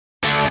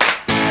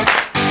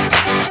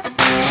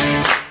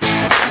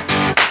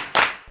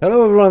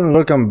Hello everyone,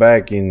 welcome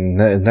back in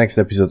the next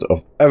episode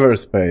of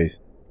Everspace.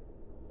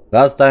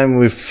 Last time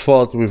we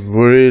fought with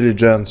really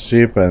giant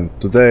ship, and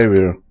today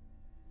we're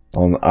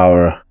on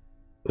our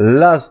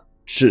last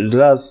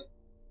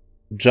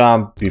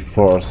jump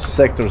before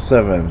Sector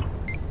 7.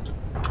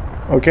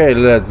 Okay,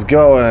 let's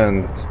go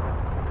and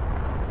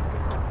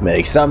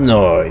make some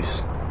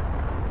noise.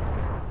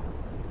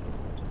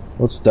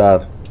 What's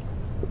that?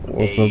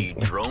 A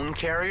drone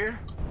carrier?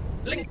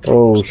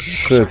 Oh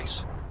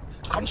shit.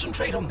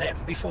 Concentrate on them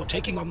before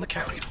taking on the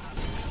carrier.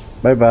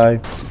 Bye bye.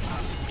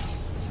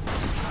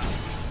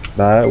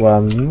 Bye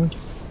one.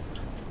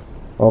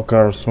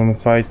 Ocar's one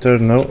fighter,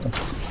 no.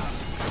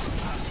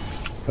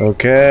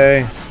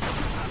 Okay.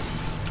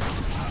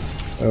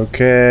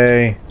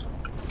 Okay.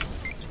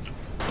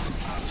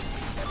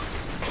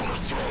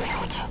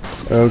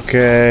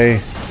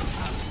 Okay.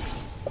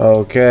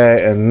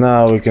 Okay, and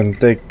now we can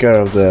take care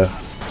of the...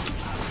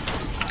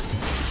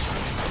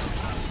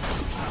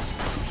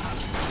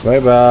 Bye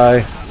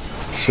bye.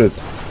 Shit.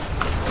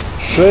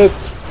 Shit.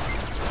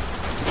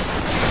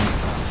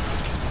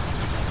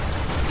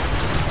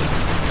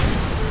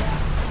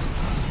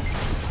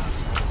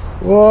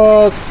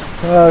 What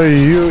are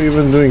you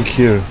even doing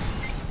here?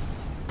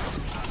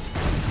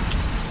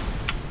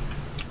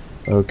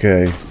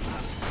 Okay.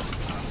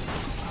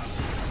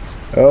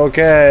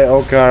 Okay,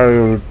 Ocar,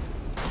 you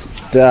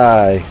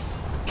die.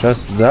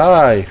 Just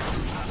die.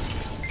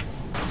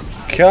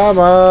 Come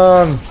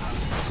on.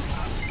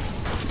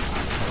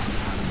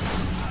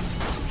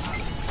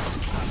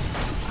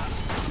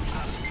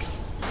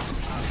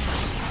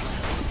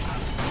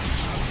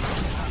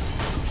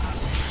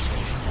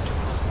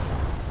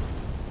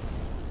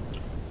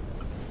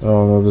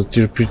 Oh no, the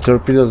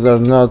torpedoes are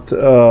not...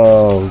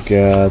 Oh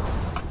god.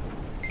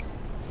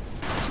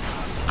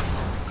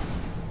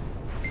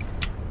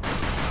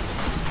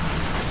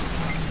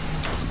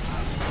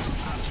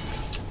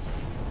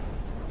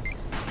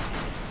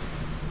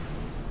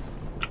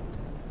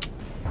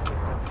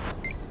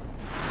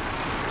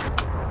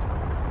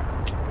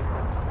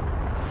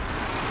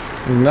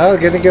 Not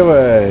getting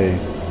away.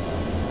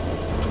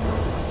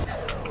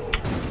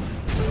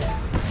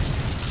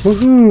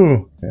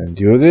 Woohoo! And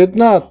you did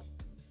not.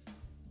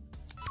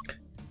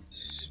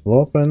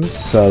 Swap and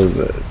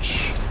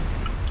salvage.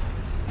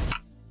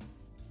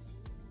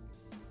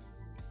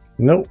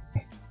 Nope.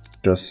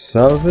 Just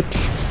salvage.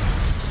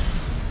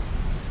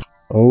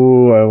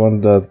 Oh, I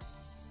want that.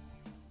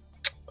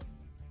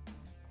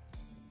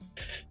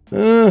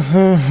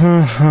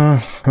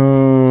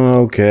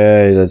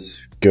 Okay,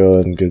 let's go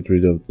and get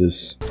rid of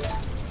this.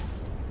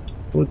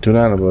 Oh, 2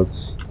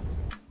 nanobots.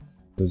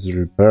 Let's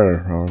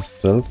repair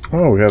ourselves.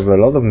 Oh, we have a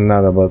lot of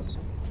nanobots.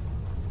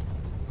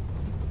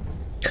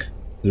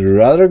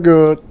 Rather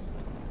good.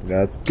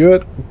 That's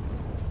good.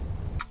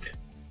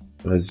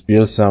 Let's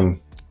build some.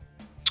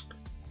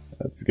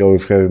 Let's go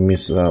with heavy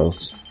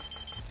missiles.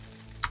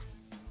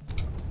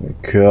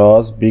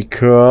 Because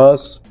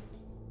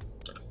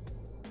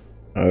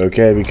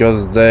okay,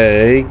 because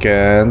they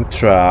can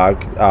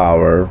track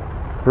our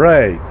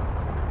prey.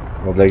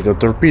 Not like the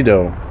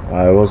torpedo.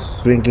 I was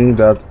thinking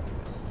that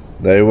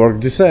they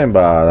work the same,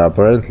 but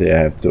apparently I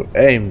have to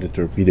aim the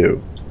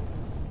torpedo.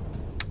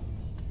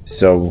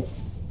 So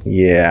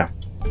yeah.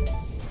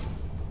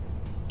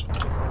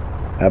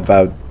 How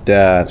about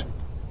that?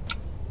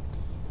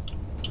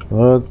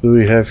 What do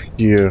we have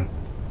here?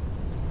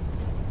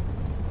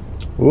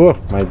 Oh,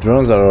 my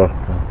drones are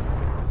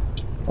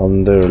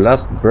on their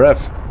last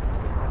breath.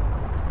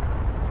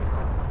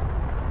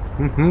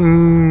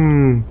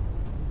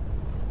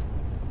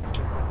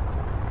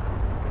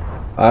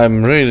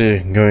 I'm really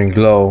going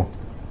low.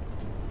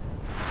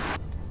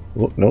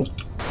 Oh, nope.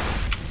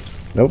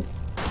 Nope.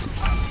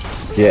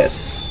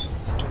 Yes.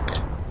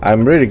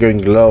 I'm really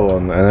going low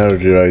on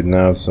energy right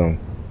now, so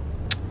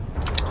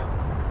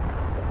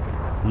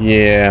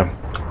yeah,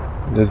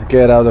 let's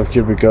get out of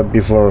here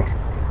before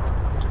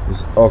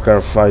this Ocar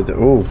fight.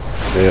 Oh,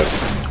 they're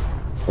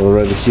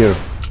already here.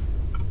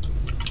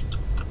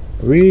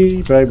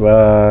 Bye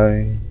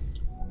bye.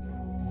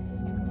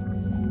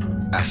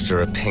 After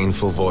a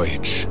painful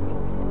voyage,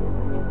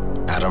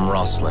 Adam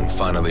Roslin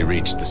finally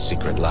reached the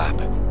secret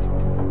lab.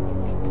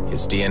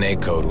 His DNA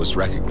code was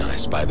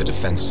recognized by the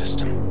defense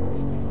system.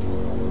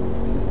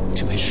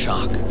 To his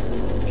shock,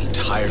 the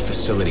entire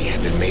facility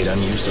had been made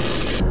unusable.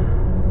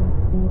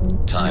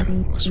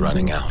 Time was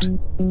running out.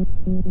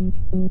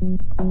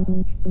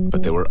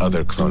 But there were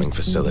other cloning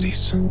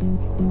facilities,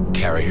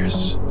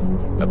 carriers,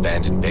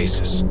 abandoned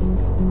bases,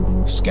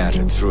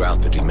 scattered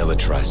throughout the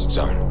demilitarized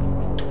zone.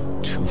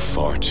 Too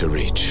far to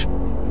reach.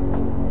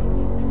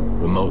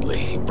 Remotely,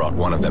 he brought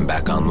one of them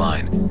back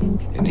online,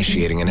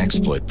 initiating an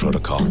exploit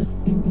protocol.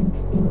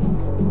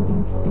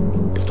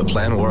 If the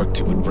plan worked,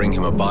 it would bring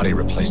him a body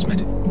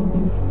replacement.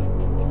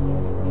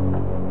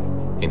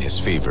 In his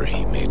fever,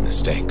 he made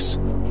mistakes,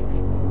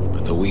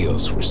 but the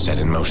wheels were set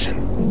in motion.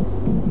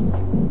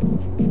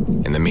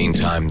 In the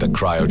meantime, the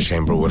cryo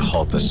chamber would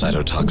halt the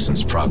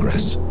cytotoxin's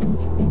progress.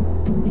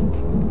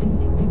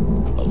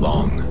 A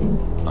long,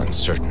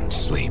 uncertain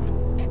sleep.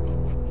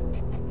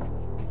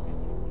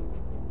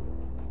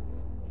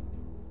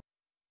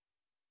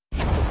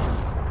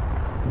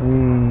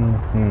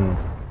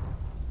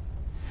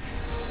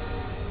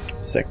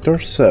 Sector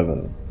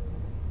 7.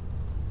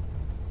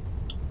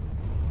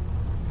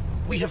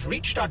 We have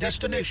reached our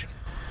destination.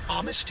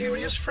 Our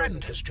mysterious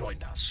friend has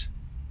joined us.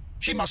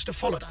 She must have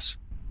followed us.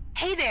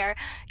 Hey there,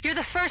 you're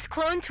the first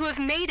clone to have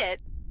made it.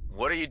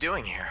 What are you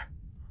doing here?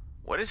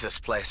 What is this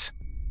place?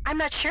 I'm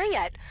not sure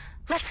yet.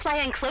 Let's fly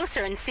in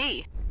closer and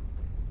see.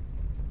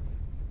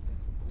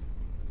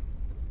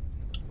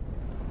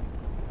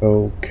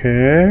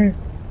 Okay.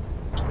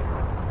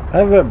 I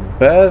have a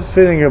bad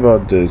feeling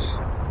about this.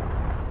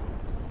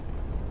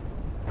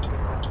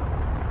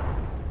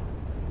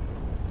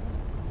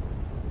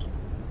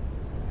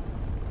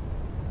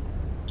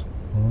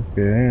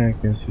 Okay,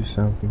 I can see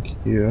something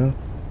here.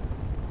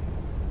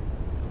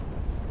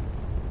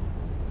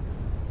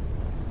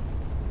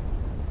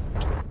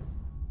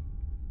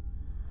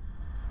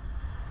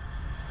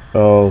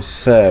 Oh,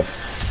 Seth.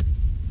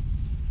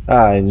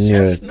 I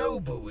knew Seth it.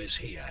 Nobu is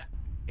here.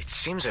 It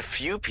seems a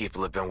few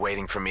people have been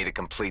waiting for me to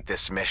complete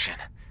this mission.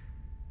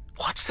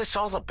 What's this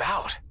all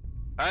about?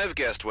 I've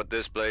guessed what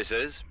this place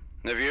is.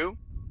 Have you?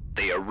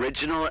 The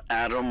original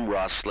Adam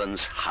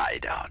Roslin's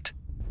hideout.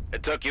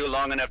 It took you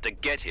long enough to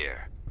get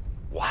here.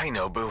 Why,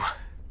 Nobu?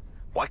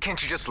 Why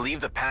can't you just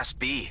leave the past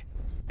be?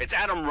 It's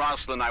Adam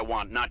Roslin I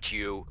want, not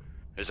you.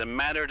 There's a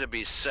matter to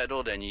be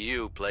settled and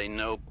you play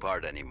no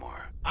part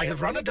anymore. I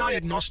have run a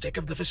diagnostic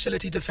of the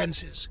facility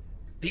defenses.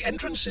 The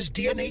entrance is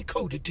DNA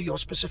coded to your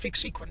specific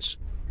sequence.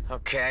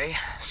 Okay,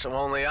 so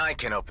only I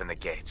can open the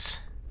gates.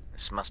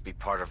 This must be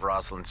part of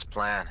Roslin's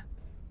plan.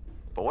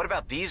 But what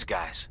about these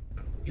guys?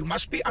 You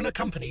must be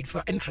unaccompanied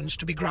for entrance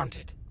to be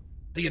granted.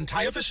 The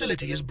entire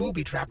facility is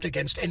booby-trapped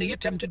against any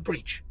attempted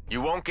breach.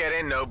 You won't get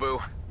in,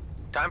 Nobu.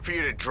 Time for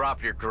you to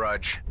drop your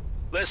grudge.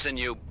 Listen,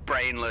 you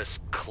brainless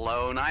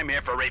clone. I'm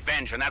here for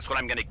revenge, and that's what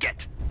I'm gonna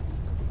get.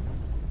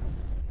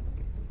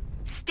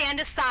 Stand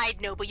aside,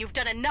 Nobu. You've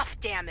done enough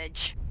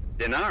damage.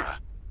 Dinara?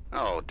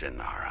 Oh,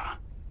 Dinara.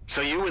 So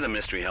you were the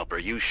mystery helper.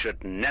 You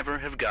should never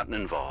have gotten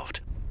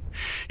involved.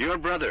 Your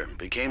brother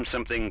became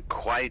something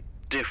quite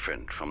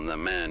different from the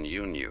man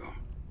you knew.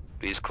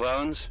 These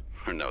clones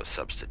are no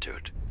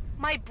substitute.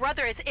 My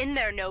brother is in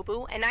there,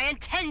 Nobu, and I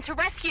intend to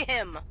rescue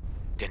him.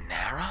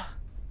 Dinara?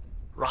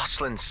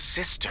 Roslin's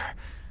sister.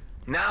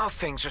 Now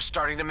things are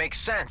starting to make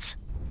sense.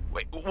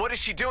 Wait, what is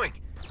she doing?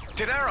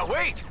 Dinara,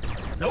 wait!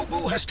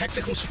 Nobu has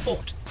technical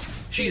support.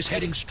 She is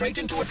heading straight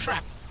into a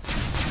trap.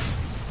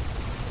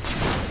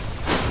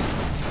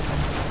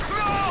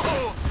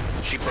 No!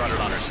 She brought it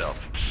on herself.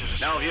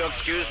 Now, if you'll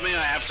excuse me,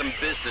 I have some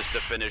business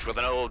to finish with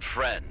an old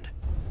friend.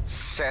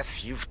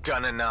 Seth, you've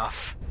done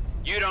enough.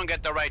 You don't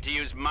get the right to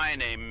use my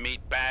name,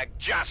 meatbag.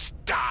 Just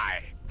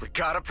die! We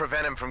gotta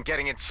prevent him from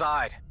getting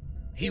inside.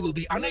 He will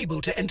be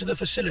unable to enter the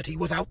facility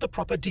without the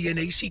proper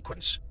DNA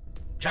sequence.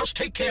 Just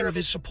take care of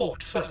his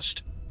support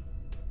first.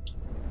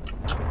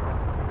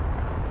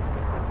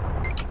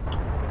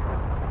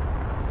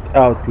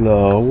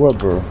 Outlaw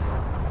Weber.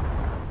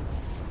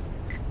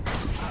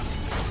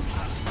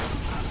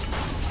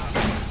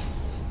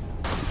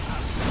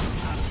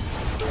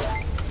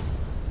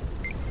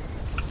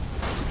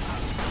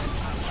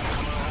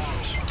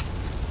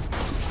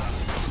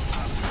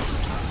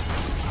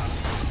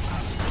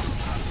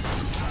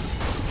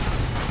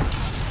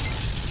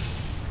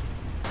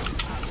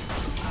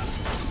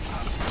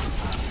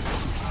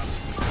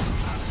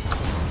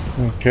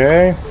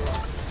 Okay.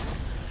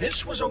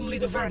 This was only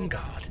the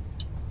vanguard.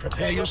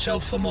 Prepare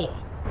yourself for more.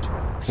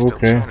 Still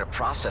Okay. trying to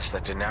process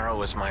that Dinara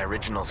was my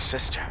original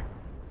sister.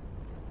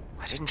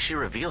 Why didn't she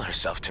reveal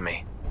herself to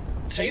me?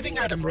 Saving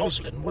Adam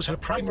Roslin was her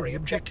primary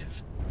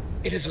objective.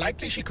 It is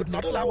likely she could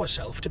not allow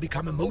herself to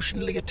become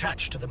emotionally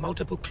attached to the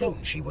multiple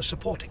clones she was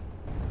supporting.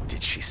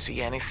 Did she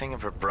see anything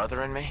of her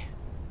brother in me?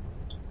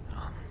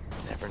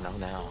 Never know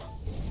now.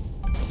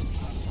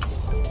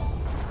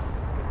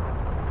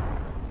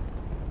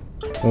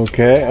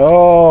 Okay.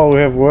 Oh, we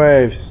have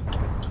waves.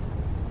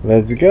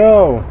 Let's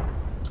go.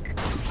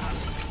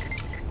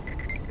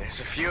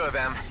 There's a few of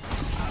them.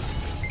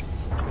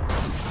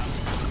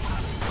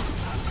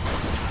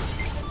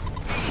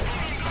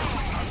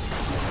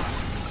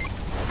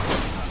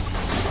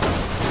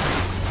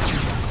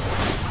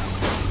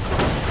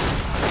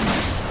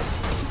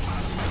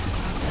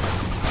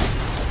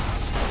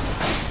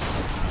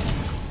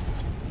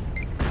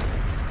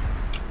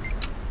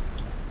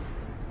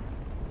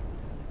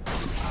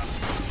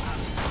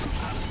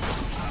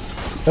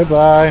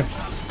 Bye-bye.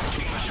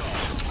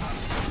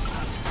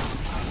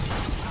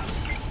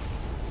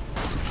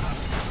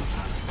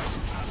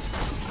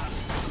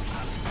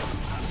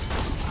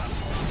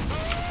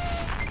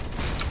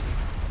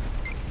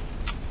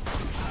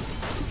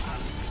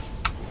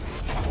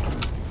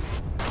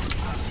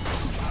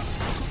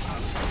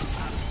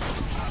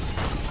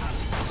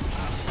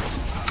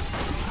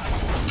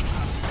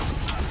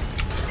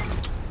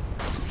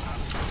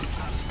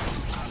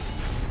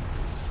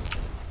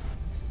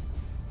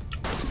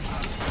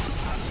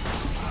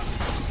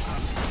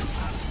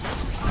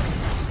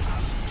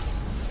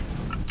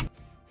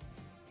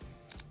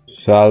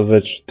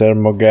 Salvage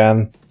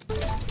thermogan.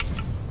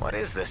 What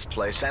is this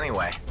place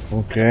anyway?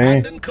 Okay.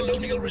 Abandoned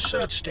colonial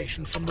research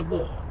station from the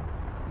war.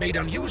 Made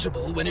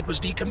unusable when it was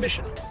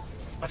decommissioned.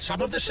 But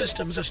some of the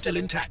systems are still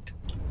intact.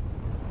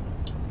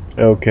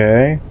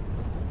 Okay.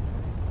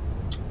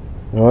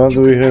 What do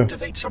You we can have?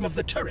 activate some of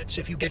the turrets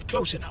if you get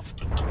close enough.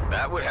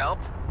 That would help.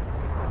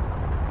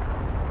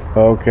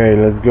 Okay,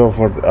 let's go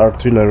for the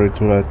artillery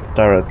turrets.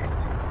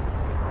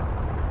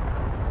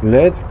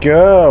 Let's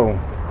go!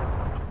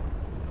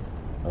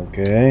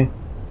 Okay.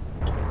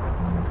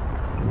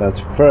 But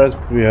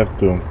first we have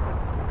to...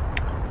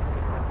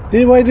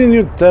 Why didn't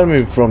you tell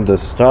me from the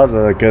start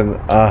that I can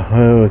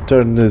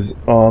turn this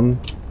on?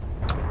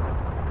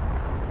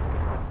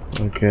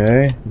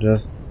 Okay,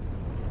 just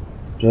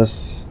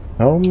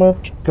how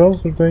much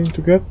closer are going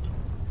to get?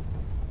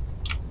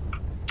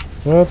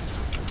 What?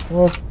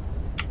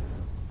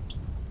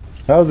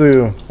 How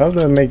do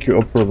I make you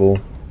operable?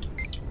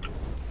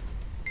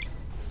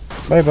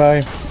 Bye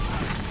bye.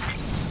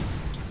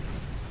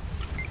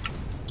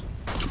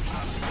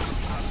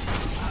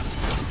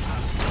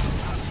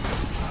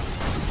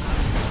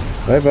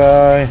 Bye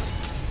bye.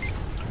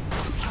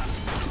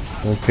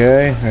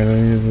 Okay, I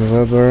don't need the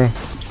rubber.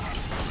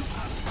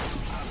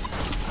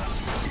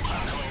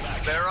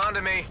 They're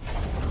onto me.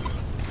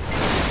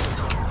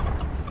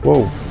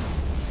 Whoa.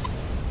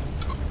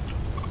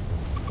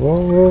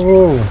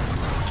 Whoa.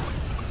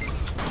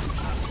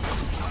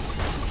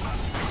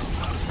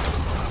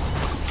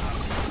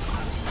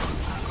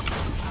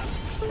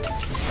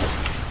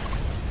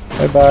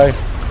 Bye bye.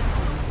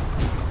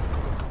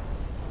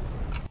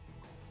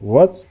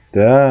 What's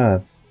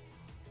that?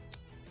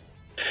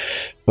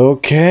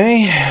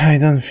 Okay, I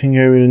don't think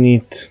I will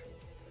need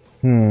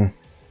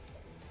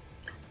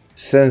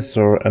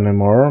sensor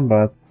anymore,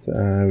 but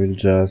I will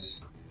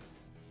just...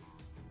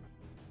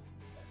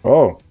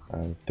 Oh,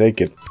 I'll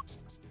take it.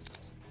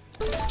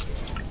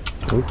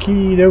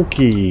 Okie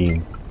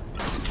dokie.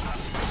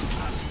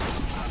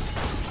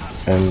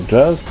 And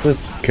just the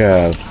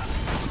scout.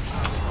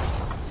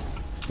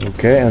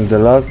 Okay, and the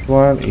last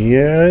one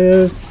here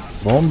is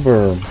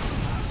Bomber.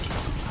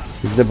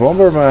 It's the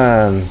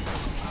Bomberman.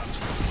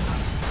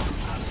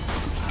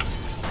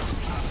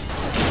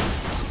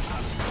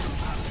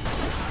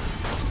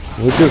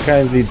 Would you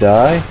kindly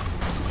die?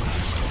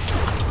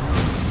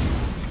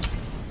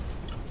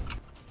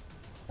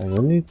 I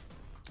don't need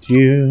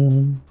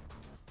you.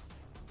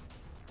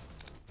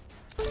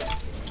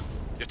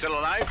 You're still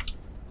alive?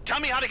 Tell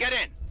me how to get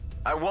in.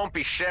 I won't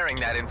be sharing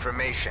that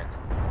information.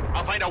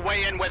 I'll find a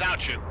way in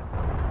without you.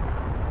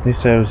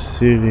 This is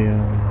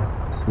suicidal.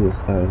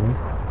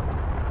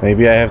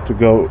 Maybe I have to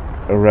go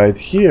right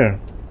here.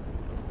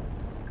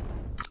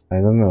 I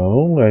don't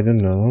know.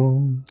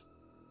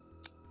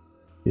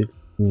 It's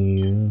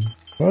new.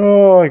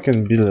 Oh, I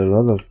can build a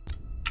lot of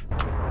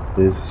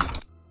this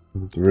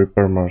with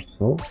Reaper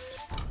Marcel.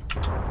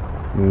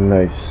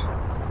 Nice.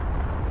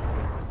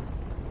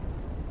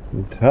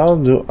 And how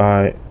do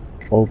I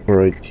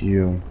operate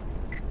you?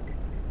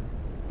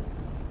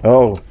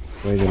 Oh,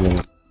 wait a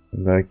minute.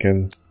 And I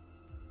can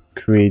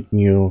create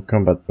new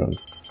combat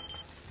drones.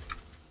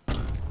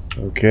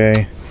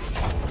 Okay.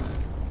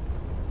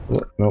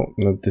 Oh, no,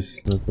 not this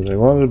is not what I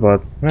wanted,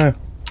 but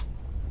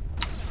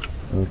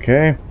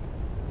okay.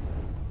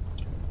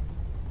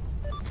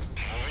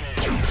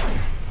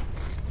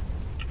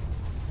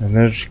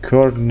 Energy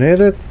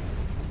coordinated?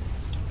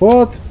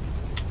 What?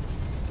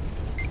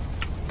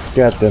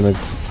 God damn it.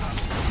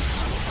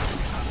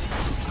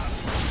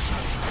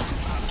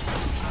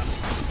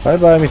 Bye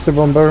bye, Mr.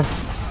 Bomber.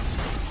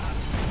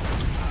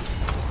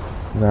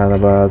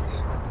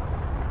 Nanobots.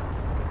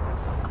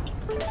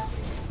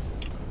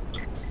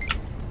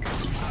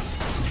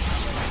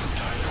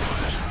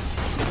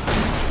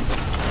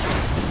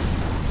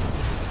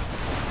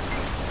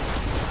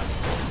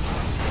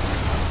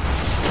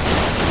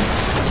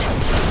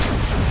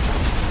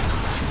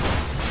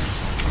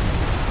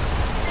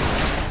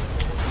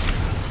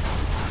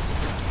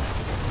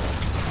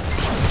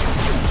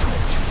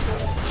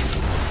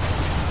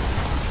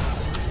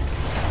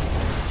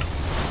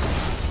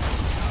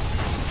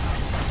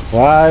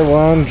 Why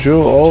won't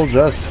you all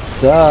just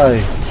die?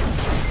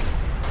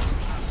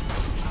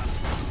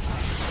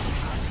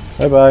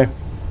 Bye bye.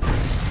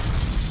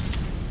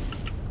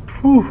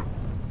 Whew.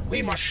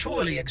 We must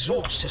surely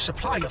exhaust his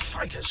supply of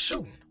fighters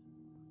soon.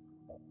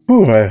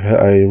 Whew,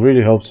 I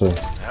really hope so.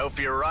 I hope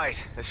you're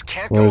right. This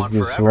can't go Where's on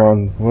this forever.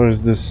 one? Where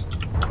is this?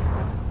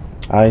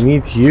 I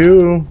need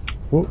you.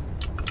 Ooh.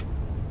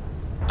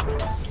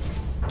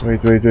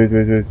 Wait.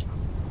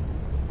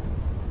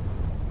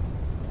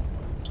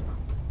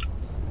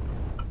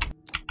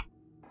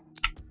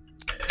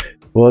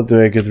 What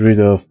do I get rid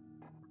of?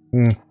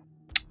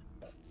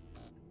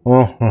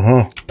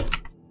 Oh,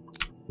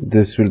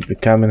 this will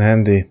come in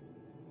handy.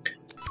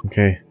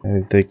 Okay,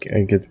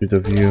 I get rid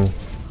of you.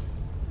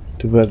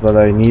 Too bad, but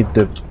I need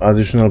the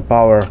additional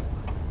power.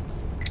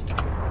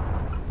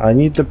 I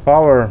need the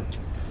power.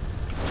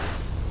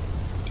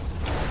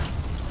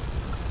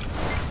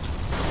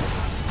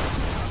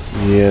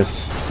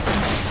 Yes.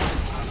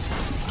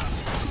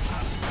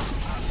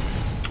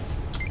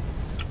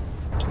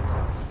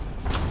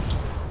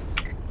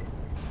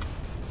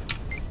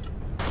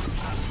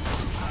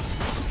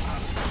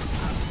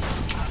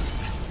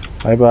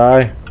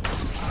 Bye-bye.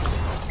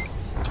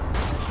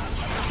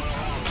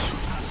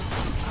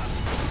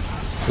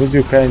 Would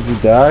you kindly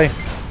die?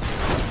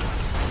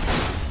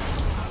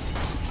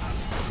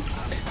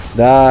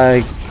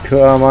 Die,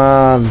 come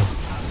on.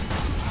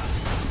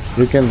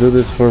 You can do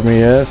this for me,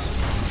 yes?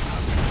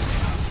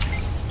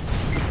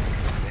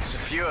 There's a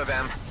few of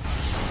them.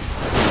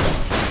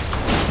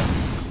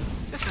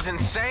 This is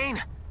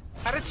insane.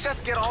 How did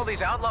Seth get all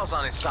these outlaws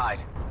on his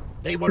side?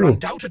 They were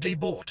undoubtedly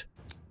bought.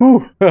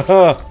 Whew,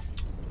 haha.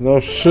 No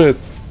shit.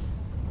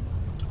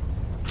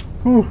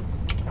 Whew.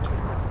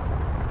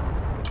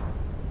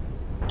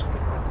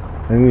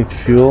 I need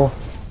fuel.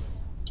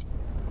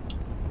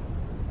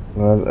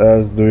 What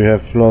else do we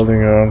have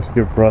floating around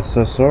here?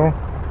 Processor.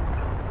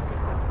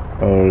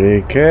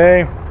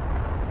 Okay.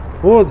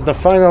 Oh, it's the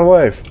final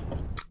wave.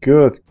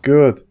 Good,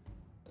 good.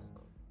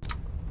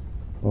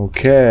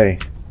 Okay.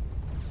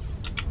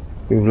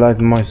 You've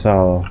lighted my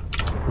saddle.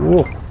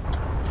 Whoa.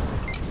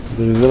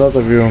 There is a lot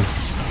of you.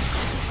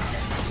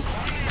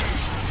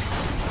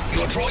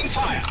 You're drawing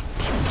fire.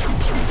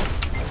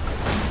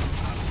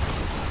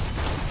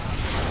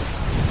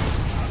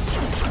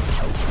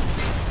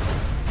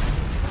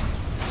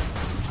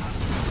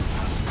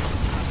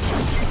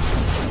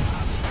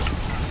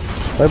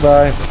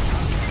 Bye-bye.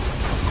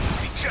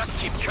 They just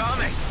keep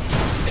coming.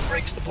 It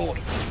breaks the board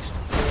at least.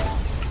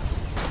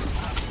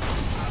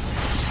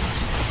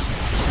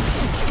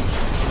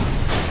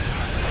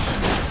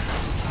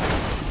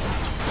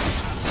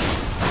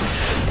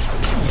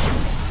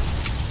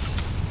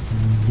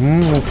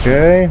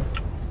 Okay.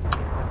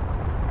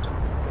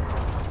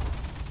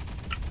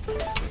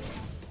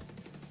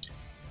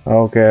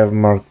 Okay, I've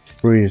marked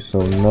 3, so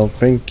no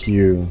thank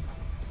you.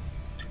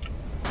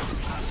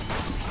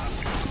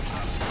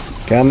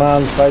 Come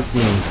on, fight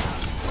me.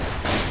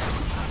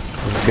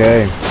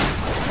 Okay.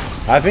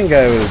 I think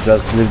I will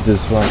just leave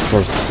this one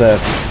for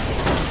Seth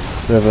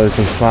to have a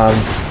little fun.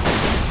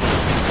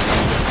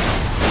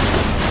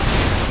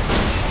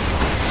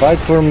 Fight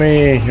for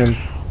me and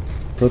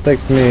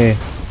protect me.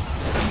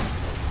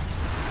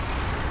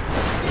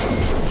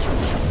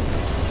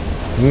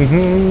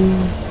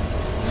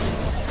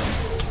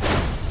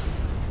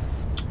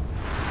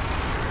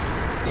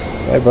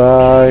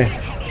 Bye-bye.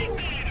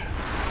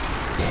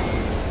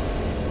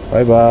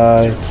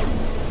 Bye-bye.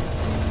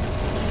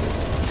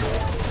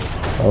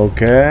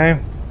 Okay.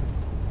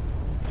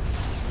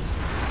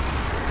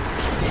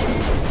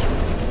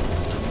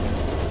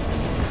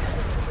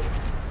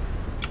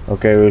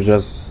 Okay, we'll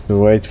just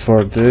wait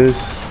for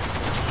this.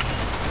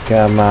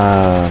 Come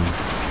on.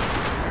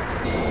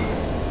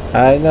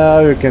 I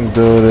know you can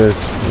do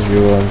this if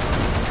you want.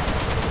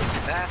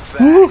 That's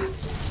that.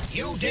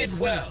 You did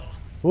well.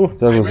 Ooh,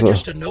 that I was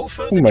register no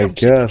further oh my jump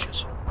god.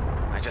 signatures.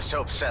 I just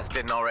hope Seth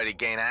didn't already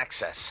gain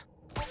access.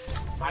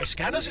 My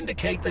scanners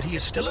indicate that he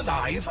is still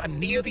alive and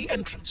near the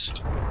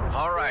entrance.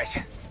 All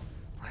right.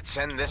 Let's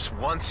end this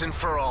once and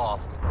for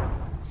all.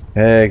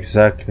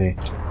 Exactly.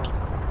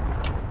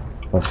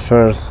 But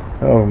first,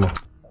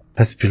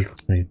 let's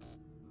build me.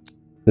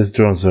 These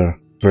drones are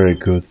very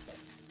good.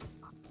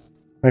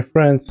 My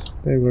friends,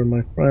 they were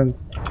my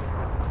friends.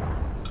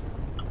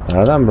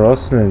 Adam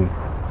Roslin.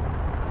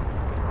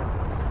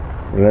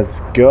 Let's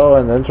go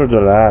and enter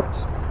the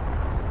labs.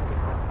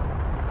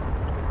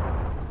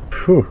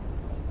 Phew.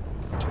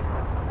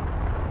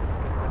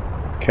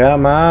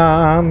 Come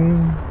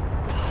on.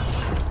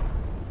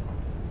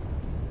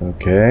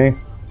 Okay.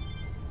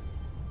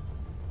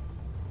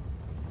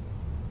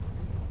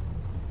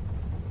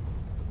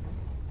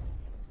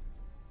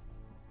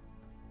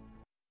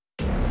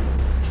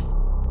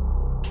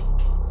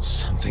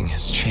 Something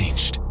has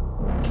changed.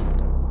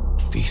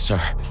 These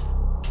are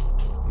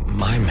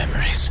my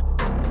memories.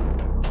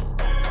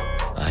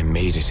 I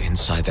made it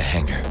inside the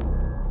hangar.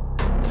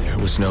 There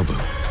was Nobu,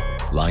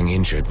 lying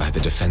injured by the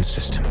defense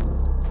system.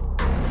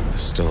 He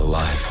was still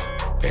alive,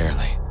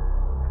 barely.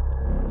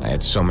 I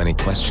had so many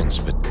questions,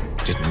 but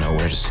didn't know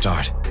where to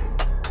start.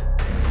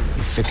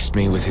 He fixed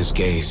me with his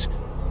gaze.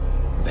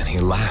 Then he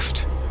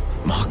laughed,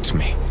 mocked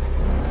me.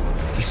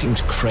 He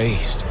seemed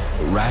crazed,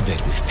 rabid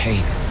with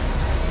pain.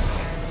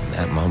 In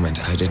that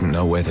moment, I didn't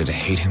know whether to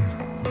hate him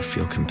or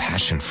feel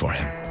compassion for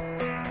him.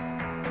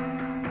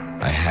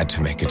 I had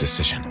to make a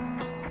decision.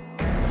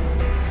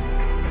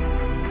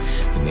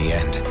 In the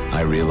end,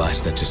 I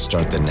realized that to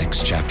start the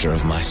next chapter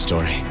of my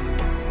story,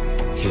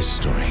 his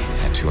story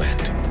had to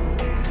end.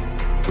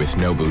 With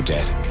Nobu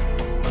dead,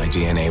 my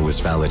DNA was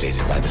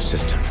validated by the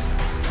system.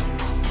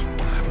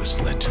 I was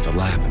led to the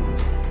lab.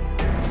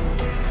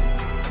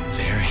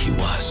 There he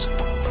was,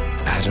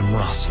 Adam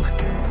Roslin,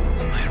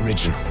 my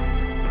original,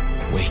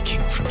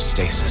 waking from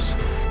stasis.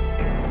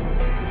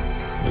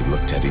 We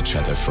looked at each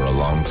other for a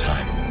long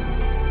time.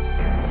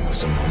 It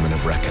was a moment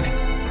of reckoning.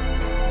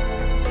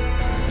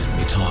 Then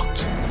we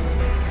talked,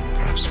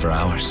 perhaps for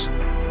hours.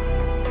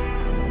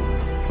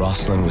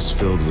 Roslin was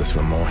filled with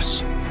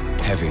remorse,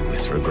 heavy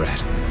with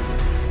regret.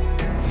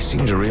 He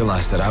seemed to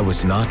realize that I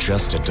was not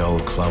just a dull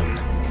clone.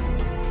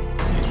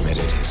 He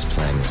admitted his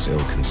plan was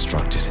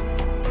ill-constructed.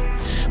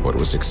 What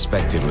was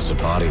expected was a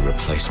body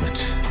replacement.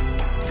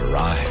 What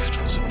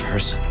arrived was a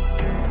person.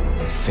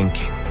 A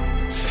thinking,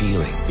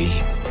 feeling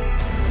being.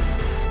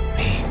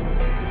 Me.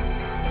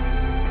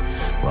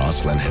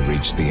 Rosalind had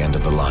reached the end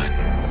of the line,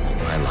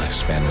 and my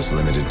lifespan was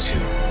limited too.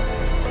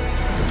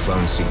 The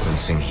clone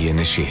sequencing he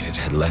initiated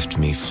had left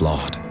me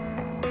flawed.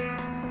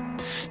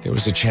 There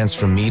was a chance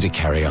for me to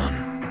carry on,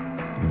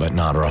 but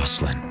not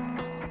Rosalind.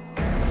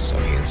 So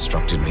he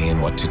instructed me in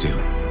what to do.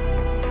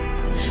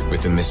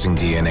 With the missing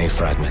DNA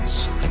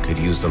fragments, I could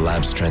use the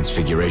lab's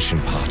transfiguration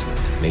pod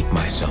and make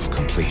myself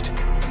complete.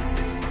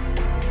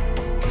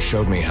 He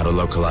showed me how to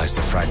localize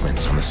the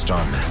fragments on the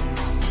star map.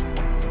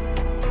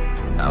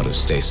 Out of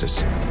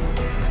stasis,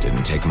 it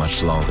didn't take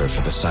much longer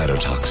for the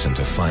cytotoxin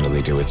to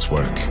finally do its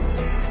work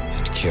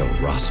and kill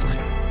Rosalind.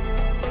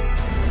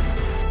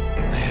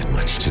 I had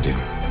much to do.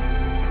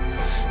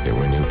 There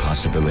were new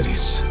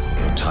possibilities,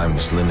 although time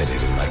was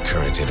limited in my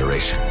current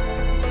iteration.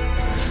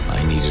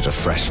 I needed a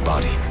fresh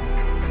body,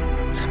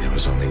 and there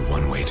was only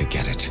one way to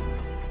get it.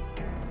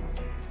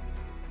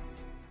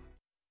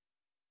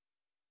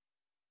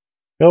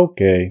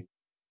 Okay.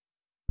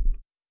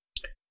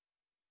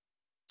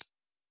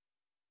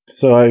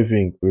 So I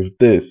think with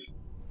this,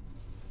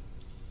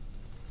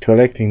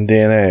 collecting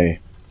DNA,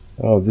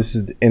 oh, this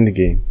is the end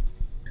game.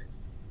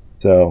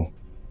 So,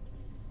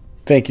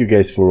 thank you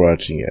guys for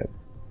watching it.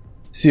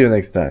 See you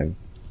next time.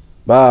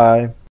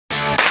 Bye.